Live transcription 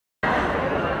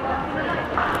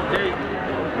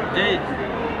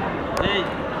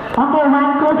Okay,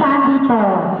 one crew saan dito?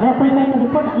 Representative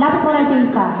po. Lapit ko lang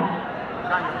yung isa.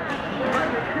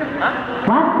 Ha?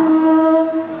 One crew.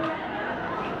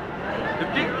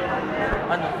 Diptik?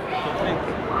 Ano? Diptik?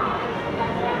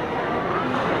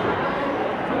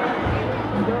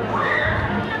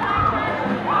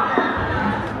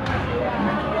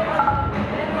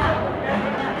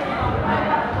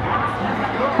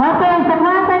 Okay, so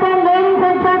once again, ladies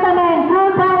and gentlemen, crew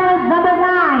challenge number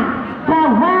 9, the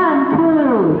one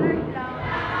crew.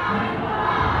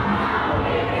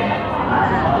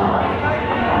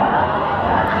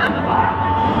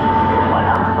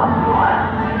 Walang pambuhan.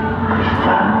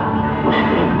 Kristiyano,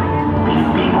 Muslim,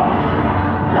 Pilipino,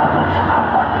 laban sa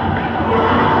kapwa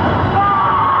Pilipino.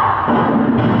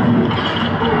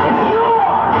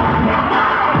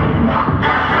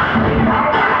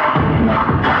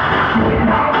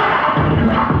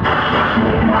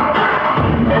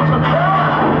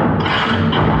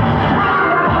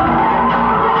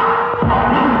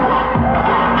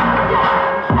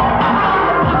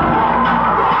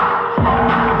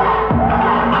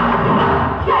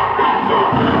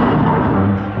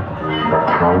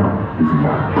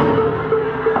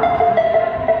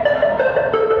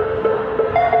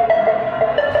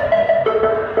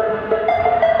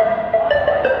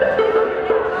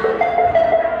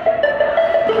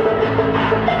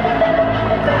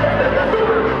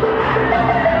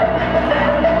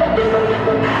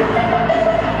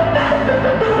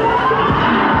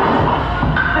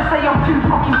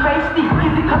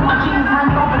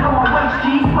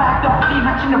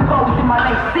 Matching the bows in my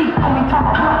lace seat. Only time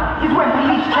I run is when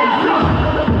police chase me.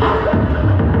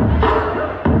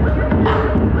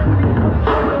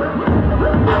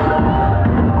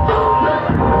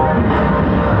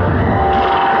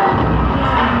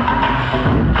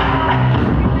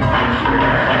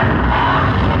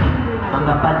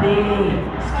 Mga pati,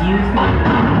 excuse me.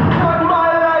 Cut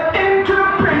my life into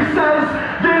pieces.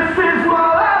 This is my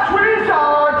last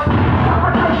resort.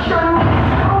 Suffocation,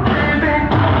 no breathing.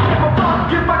 Give a fuck,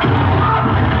 give a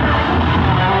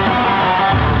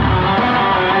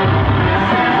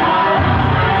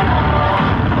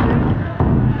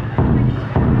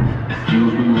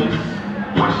Excuse me, miss,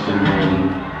 what's your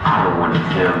name? I don't wanna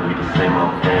tell you the same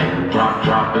old thing.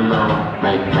 Drop it low,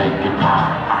 make it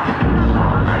pop. It's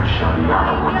all night, shawty, I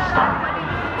don't wanna stop.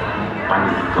 I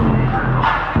need to go, girl.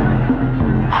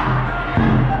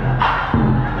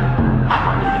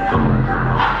 I need to go,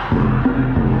 girl.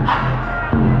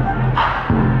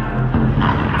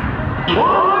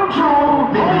 one,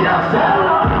 two, baby, I'm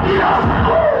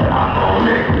gonna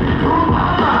make you do my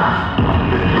mind.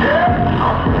 Yeah,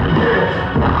 I'm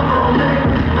gonna make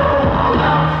you go all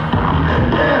out.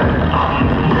 Yeah,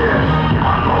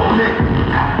 I'm gonna make you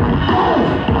boom.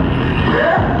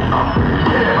 Yeah,